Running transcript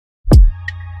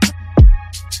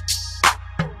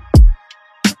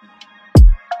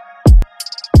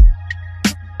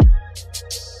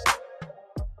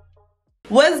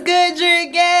What's good,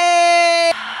 Drink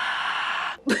Gang?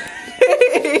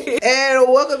 And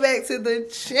welcome back to the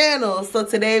channel. So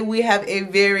today we have a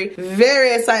very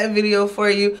exciting video for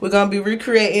you. We're gonna be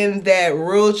recreating that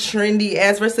real trendy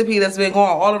ass recipe that's been going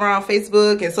all around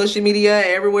Facebook and social media and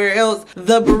everywhere else,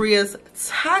 the Birria's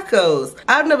tacos.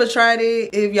 I've never tried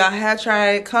it. If y'all have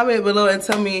tried, comment below and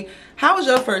tell me, how was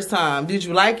your first time? Did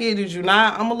you like it? Did you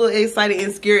not? I'm a little excited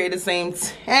and scared at the same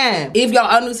time. If y'all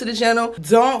are new to the channel,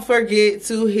 don't forget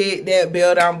to hit that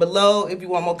bell down below. If you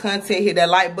want more content, hit that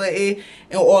like button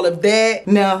and all of that.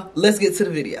 Now, let's get to the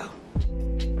video.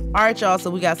 All right, y'all, so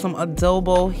we got some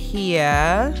adobo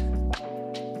here,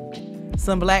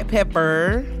 some black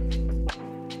pepper,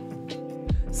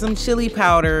 some chili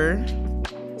powder,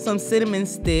 some cinnamon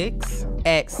sticks,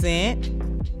 accent,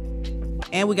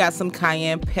 and we got some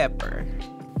cayenne pepper.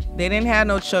 They didn't have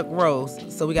no chuck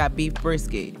roast, so we got beef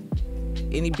brisket.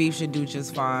 Any beef should do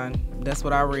just fine. That's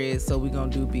what I read, so we're gonna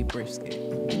do beef brisket.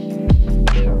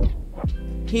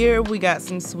 Here we got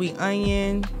some sweet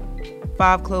onion,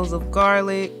 5 cloves of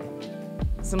garlic,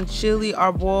 some chili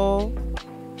arbol,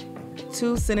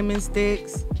 2 cinnamon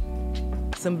sticks,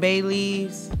 some bay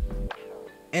leaves,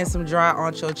 and some dry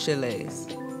ancho chiles.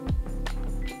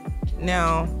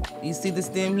 Now, you see the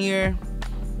stem here?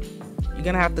 You're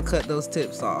gonna have to cut those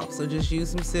tips off. So just use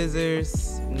some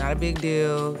scissors, not a big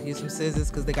deal. Use some scissors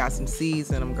because they got some seeds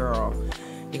in them, girl.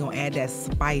 You're gonna add that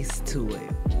spice to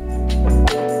it.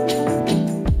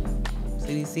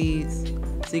 See these seeds?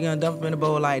 So you're gonna dump them in a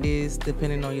bowl like this,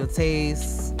 depending on your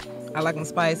taste. I like them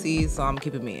spicy, so I'm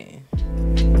keeping them in.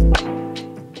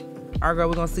 All right, girl,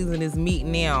 we're gonna season this meat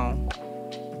now.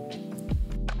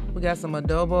 We got some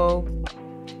adobo,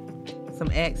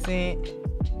 some accent,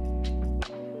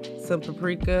 some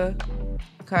paprika,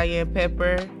 cayenne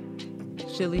pepper,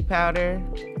 chili powder,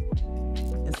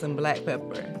 and some black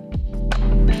pepper.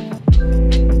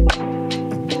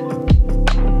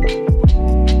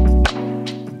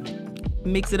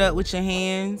 Mix it up with your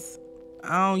hands.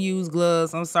 I don't use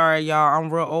gloves. I'm sorry, y'all. I'm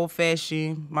real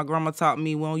old-fashioned. My grandma taught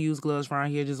me we don't use gloves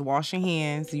around here. Just wash your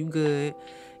hands. You good.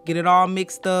 Get it all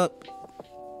mixed up.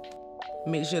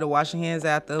 Make sure to wash your hands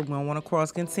after. We don't want to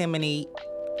cross-contaminate.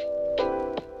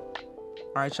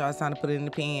 All right, y'all, it's time to put it in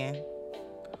the pan.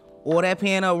 Oil that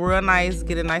pan up real nice.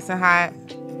 Get it nice and hot.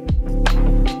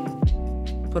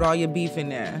 Put all your beef in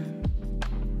there.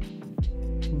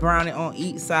 Brown it on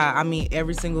each side. I mean,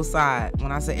 every single side. When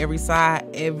I say every side,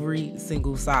 every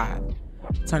single side.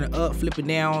 Turn it up, flip it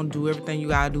down, do everything you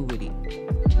gotta do with it.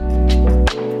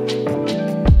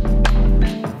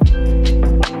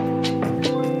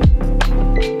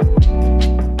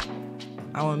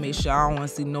 I wanna make sure I don't wanna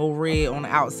see no red on the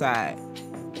outside.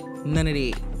 None of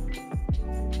that.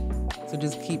 So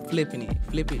just keep flipping it.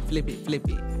 Flip it, flip it, flip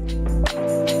it.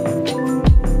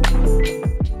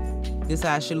 This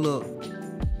how it should look,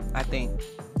 I think.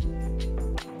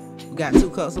 We got 2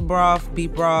 cups of broth,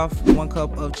 beef broth, 1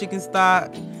 cup of chicken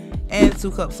stock, and 2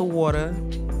 cups of water.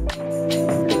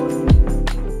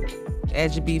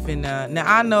 Add your beef in there. Now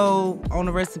I know on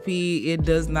the recipe it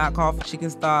does not call for chicken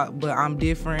stock, but I'm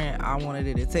different. I wanted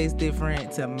it to taste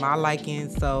different to my liking,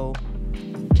 so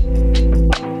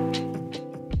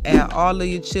add all of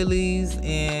your chilies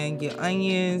and your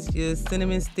onions, your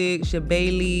cinnamon sticks, your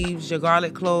bay leaves, your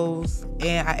garlic cloves,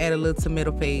 and I add a little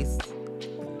tomato paste.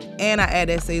 And I add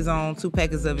that Saison, 2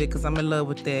 packets of it because I'm in love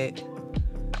with that.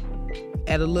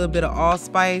 Add a little bit of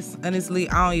allspice. Honestly,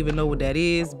 I don't even know what that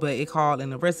is, but it called in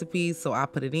the recipe, so I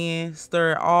put it in.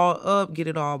 Stir it all up, get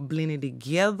it all blended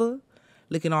together.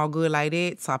 Looking all good like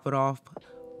that. Top it off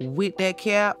with that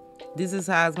cap. This is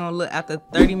how it's gonna look after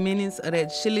 30 minutes of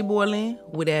that chili boiling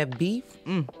with that beef.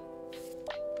 All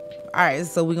right,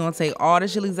 so we're gonna take all the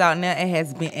chilies out now. It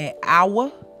has been an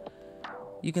hour.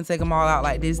 You can take them all out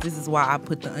like this. This is why I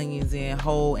put the onions in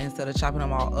whole instead of chopping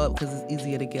them all up, because it's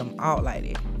easier to get them out like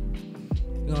that.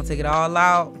 You're gonna take it all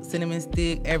out, cinnamon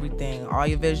stick, everything, all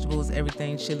your vegetables,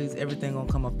 everything, chilies, everything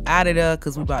gonna come up out of there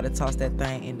because we about to toss that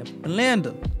thing in the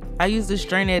blender. I use the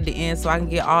strainer at the end so I can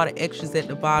get all the extras at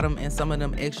the bottom and some of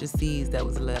them extra seeds that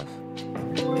was left.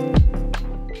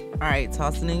 All right,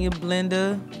 toss it in your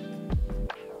blender.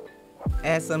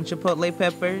 Add some chipotle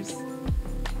peppers.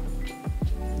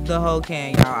 The whole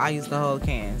can, y'all. I use the whole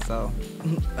can, so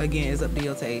again, it's up to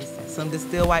your taste. Some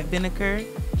distilled white vinegar.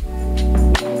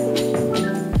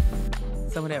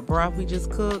 Some of that broth we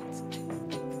just cooked.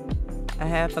 A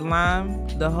half a lime,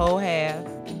 the whole half.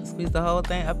 Squeeze the whole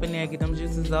thing up in there, get them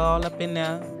juices all up in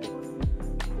there.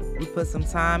 We put some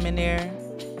thyme in there.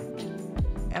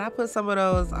 And And I put some of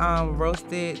those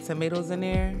roasted tomatoes in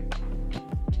there.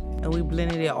 And we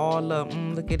blended it all up.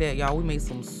 Look at that, y'all. We made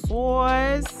some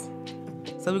sauce.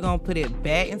 So we're gonna put it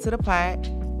back into the pot.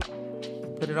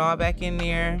 Put it all back in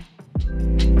there.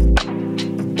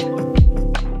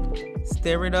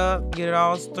 Stir it up, get it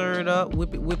all stirred up,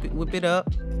 whip it up.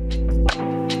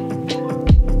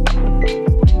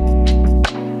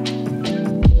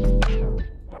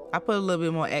 I put a little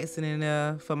bit more accent in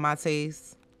there for my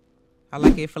taste. I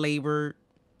like it flavored.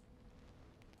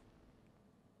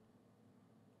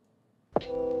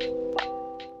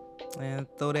 And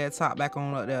throw that top back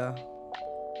on up there.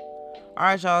 All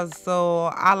right, y'all, so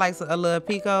I like a little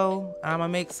pico. I'm gonna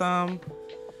make some.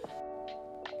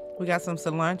 We got some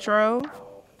cilantro,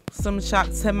 some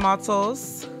chopped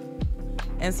tomatoes,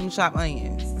 and some chopped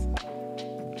onions.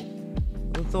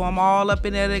 We'll throw them all up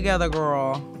in there together,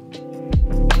 girl.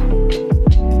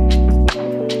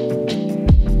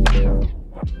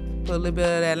 Put a little bit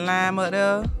of that lime up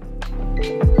there.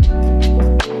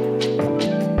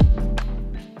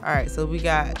 All right, so we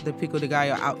got the pico de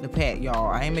gallo out the pack, y'all.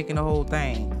 I ain't making the whole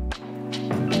thing.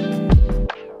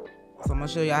 So I'm gonna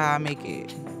show y'all how I make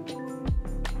it.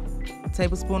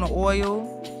 Tablespoon of oil,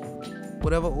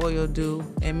 whatever oil do,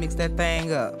 and mix that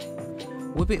thing up.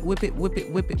 Whip it, whip it, whip it,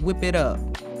 whip it, whip it up.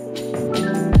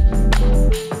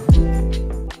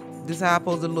 This is how I'm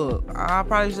supposed to look. I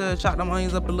probably should have chopped them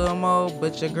onions up a little more,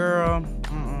 but your girl,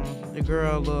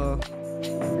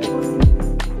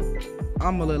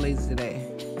 I'm a little lazy today.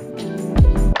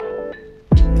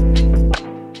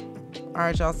 All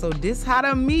right, y'all, so this how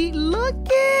the meat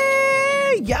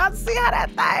looking. Y'all see how that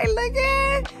thing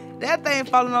looking? That thing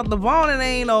falling off the bone and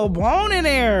ain't no bone in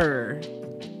there.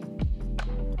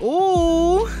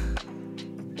 Ooh.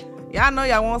 Y'all know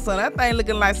y'all want some. That thing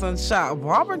looking like some chopped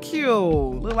barbecue.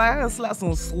 Look like I can slap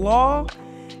some slaw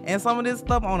and some of this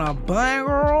stuff on a bun,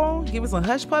 girl. Give me some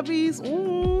hush puppies.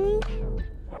 Ooh.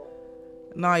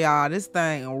 No, y'all, this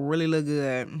thing really look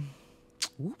good.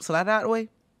 Whoops, slide out the way.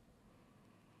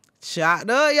 Chopped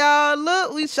up, y'all.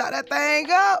 Look, we shot that thing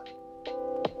up.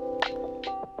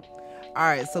 All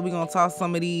right, so we're gonna toss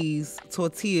some of these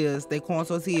tortillas, they corn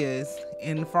tortillas,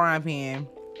 in the frying pan.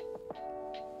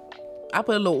 I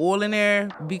put a little oil in there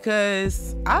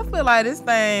because I feel like this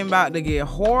thing about to get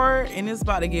hard and it's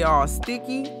about to get all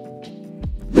sticky.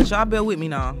 But y'all bear with me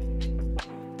now.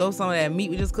 Throw some of that meat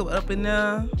we just cooked up in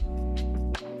there.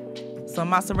 Some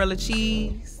mozzarella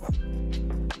cheese. A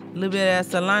little bit of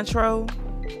that cilantro.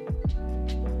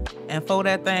 And fold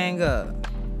that thing up.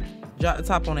 Drop the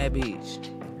top on that bitch.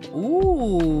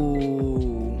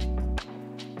 Ooh.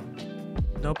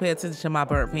 Don't pay attention to my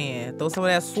burnt pan. Throw some of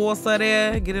that sauce up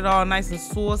there. Get it all nice and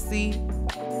saucy.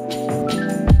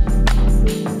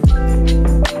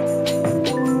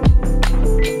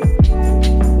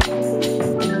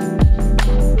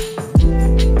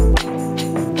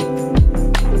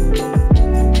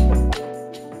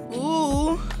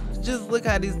 Ooh. Just look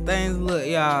how these things look,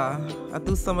 y'all. I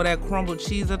threw some of that crumbled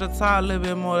cheese at the top. A little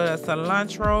bit more of that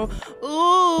cilantro.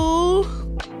 Ooh.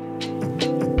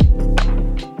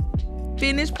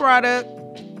 Finished product.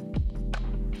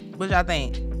 What y'all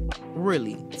think?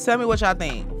 Really? Tell me what y'all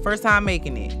think. First time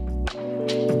making it.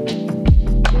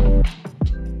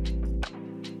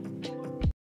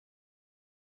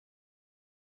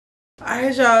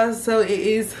 Alright, y'all, so it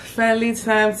is finally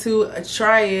time to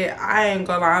try it. I ain't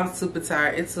gonna lie, I'm super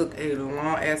tired. It took a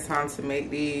long ass time to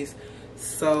make these.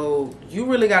 So you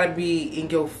really gotta be in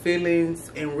your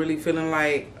feelings and really feeling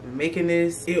like making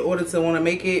this in order to want to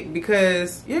make it,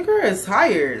 because your girl is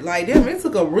tired. Like, damn, it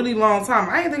took a really long time.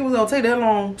 I didn't think it was gonna take that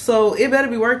long, so it better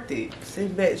be worth it.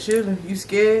 Sit back chilling. You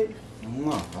scared?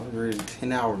 No, I was ready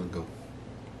 10 hours ago.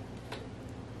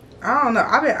 I don't know.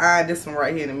 I've been eyeing this one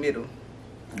right here in the middle.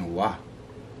 And why?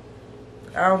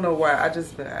 I don't know why. I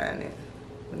just been eyeing it.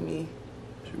 Let me.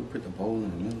 Should we put the bowl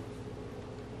in the middle?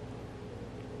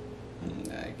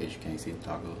 Nah, I guess you can't see the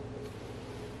taco.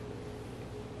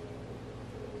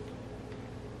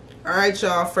 Alright,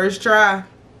 y'all. First try.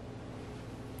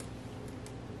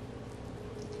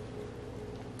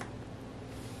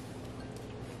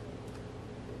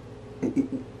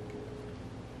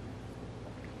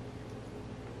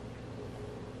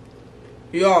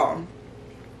 Y'all,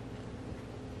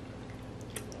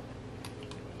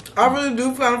 I really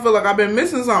do kind of feel like I've been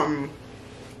missing something.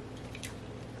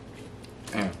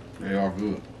 Yeah, they are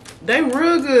good. They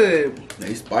real good.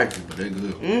 They spicy, but they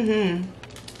good.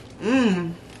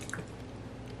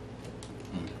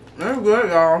 They're good,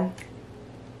 y'all.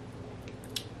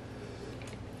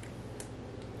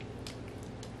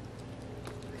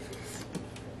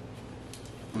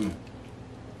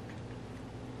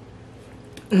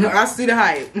 I see the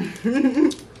hype.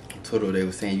 Toto, they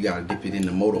were saying you gotta dip it in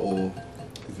the motor oil.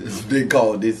 They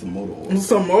call this some motor oil.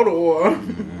 Some motor oil.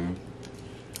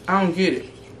 I don't get it.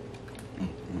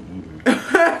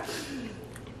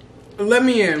 Let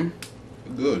me in.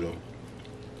 Good though.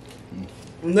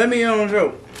 Let me in on the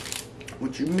joke.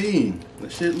 What you mean?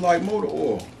 That shit like motor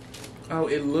oil. Oh,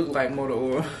 it looked like motor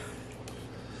oil.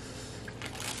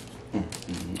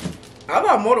 I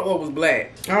thought motor oil was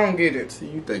black. I don't get it. See,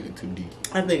 you thinking too deep.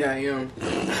 I think I am.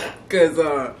 Cause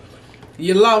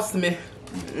you lost me.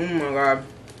 Oh my god.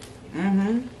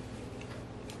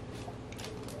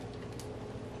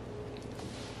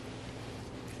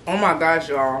 Oh my gosh,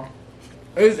 y'all.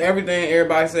 It's everything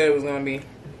everybody said it was gonna be.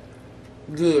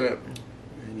 Good.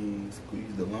 And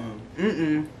squeeze the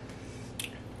lime.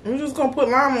 I'm just gonna put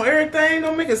lime on everything.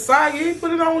 Don't make it soggy.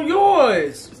 Put it on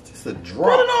yours. It's just a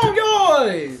drop. Put it on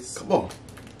yours. Come on.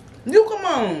 You come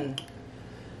on.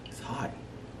 It's hot.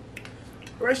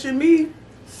 Rushing me.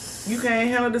 You can't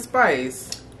handle the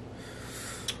spice.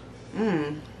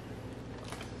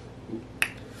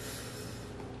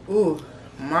 Ooh,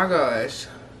 my gosh.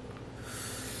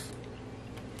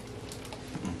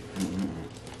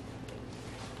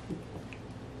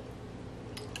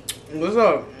 What's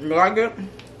up? You like it?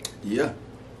 Yeah.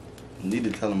 You need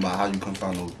to tell them about how you come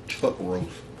find no chuck roast.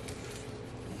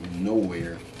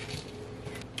 Nowhere.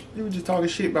 You were just talking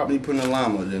shit about me putting a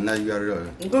lime on there. Now you got it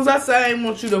up. Because I said I didn't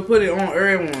want you to put it on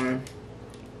everyone.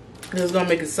 It's going to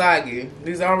make it soggy.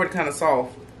 These are already kind of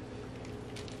soft.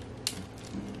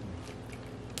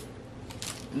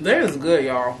 That is good,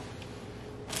 y'all.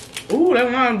 Ooh,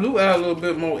 that lime do add a little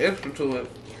bit more extra to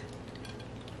it.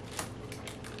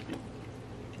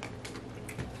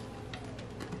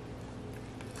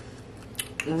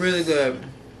 Really good.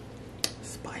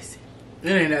 Spicy. It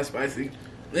ain't that spicy.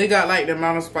 They got like the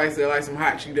amount of spice that like some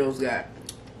hot Cheetos got.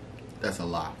 That's a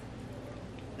lot.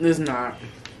 It's not.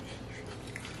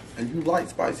 And you like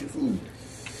spicy food.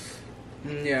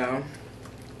 Yeah.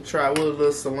 Try with a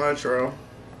little cilantro.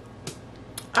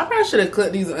 I probably should have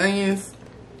cut these onions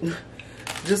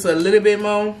just a little bit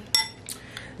more.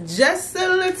 Just a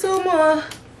little more.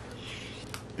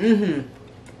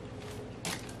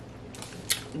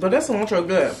 But that cilantro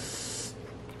good.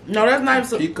 No, that's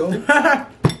not Pico.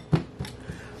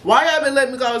 Why y'all been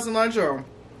letting me call it cilantro?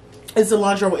 It's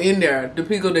cilantro in there. The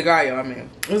pico de gallo, I mean.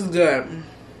 This is good.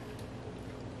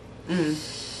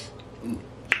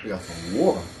 We got some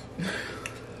water.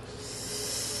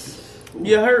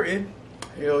 You hurting?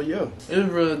 Hell yeah. It's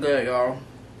really good, y'all.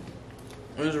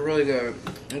 It's really good.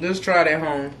 Just try it at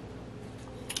home.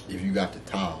 If you got the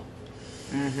towel.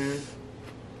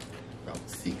 About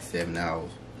 6-7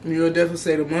 hours. You'll definitely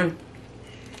save the money.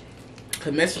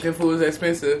 Cause Mexican food is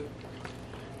expensive.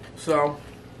 So,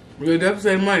 you'll definitely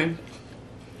save money.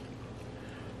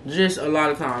 Just a lot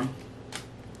of time.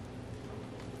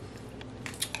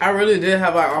 I really did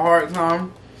have like a hard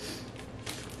time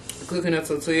cooking the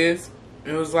tortillas.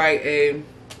 It was like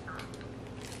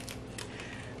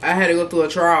I had to go through a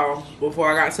trial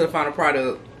before I got to the final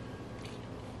product.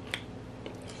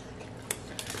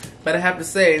 But I have to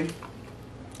say,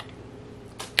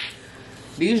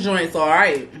 these joints are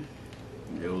alright.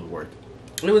 It was worth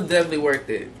it. It was definitely worth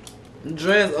it.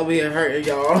 Dre's over here hurting,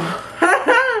 y'all.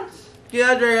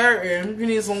 Yeah, Dre hurting. If you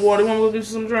need some water, you want to go get you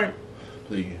some drink?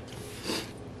 Please.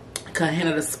 Can't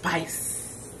handle the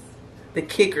spice. The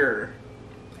kicker.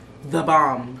 The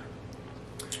bomb.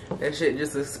 That shit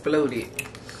just exploded.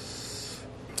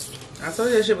 I told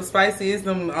you that shit was spicy. It's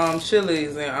them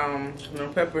chilies and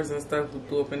them peppers and stuff we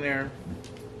threw up in there.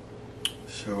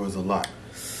 Sure was a lot.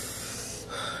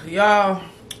 Y'all,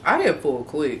 I get full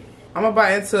quick. I'm gonna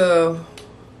bite into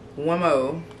one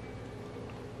more.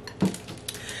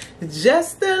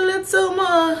 Just a little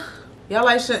more. Y'all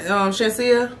like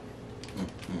Shensia?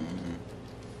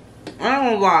 I don't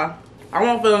gonna lie. I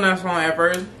won't feel that song at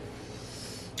first.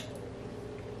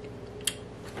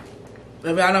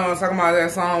 If y'all know what I'm talking about,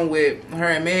 that song with her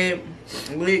and Meg,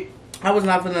 I was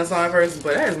not feeling that song at first,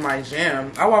 but that is my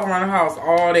jam. I walk around the house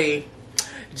all day.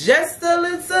 Just a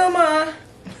little more.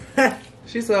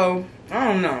 She's so, I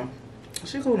don't know.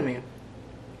 She cool to me.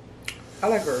 I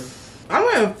like her. I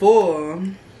went full.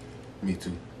 Me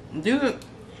too. I think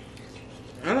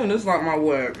this is like my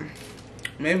what?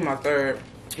 Maybe my third.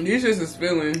 These just is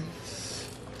filling.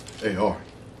 They are.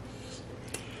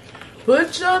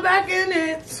 Put your back in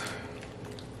it.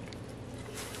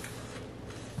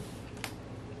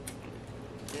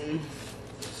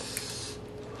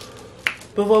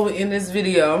 Before we end this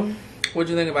video, what'd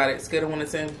you think about it? Scale of 1 to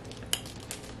 10.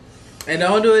 And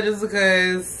don't do it just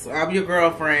because I'm your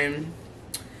girlfriend.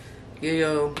 Give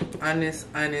your honest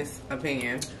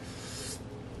opinion.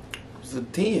 It's a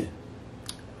 10.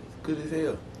 Good as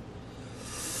hell.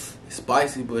 It's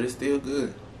spicy, but it's still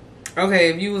good. Okay,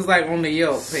 if you was like on the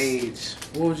Yelp page,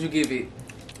 what would you give it?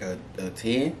 A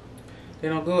 10? They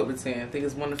don't go up to 10. I think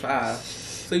it's 1 to 5.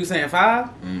 So you saying 5?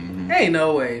 Mm-hmm. Ain't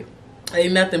no way.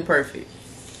 Ain't nothing perfect.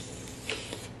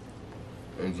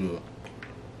 That's good.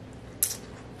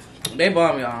 They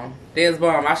bomb, y'all. They's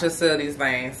bomb. I should sell these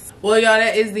things. Well, y'all,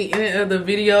 that is the end of the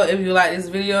video. If you like this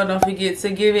video, don't forget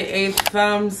to give it a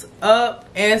thumbs up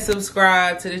and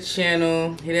subscribe to the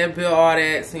channel. Hit that bell, all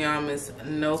that, so y'all miss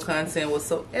no content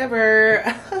whatsoever.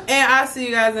 And I'll see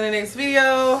you guys in the next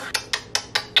video.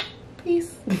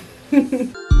 Peace.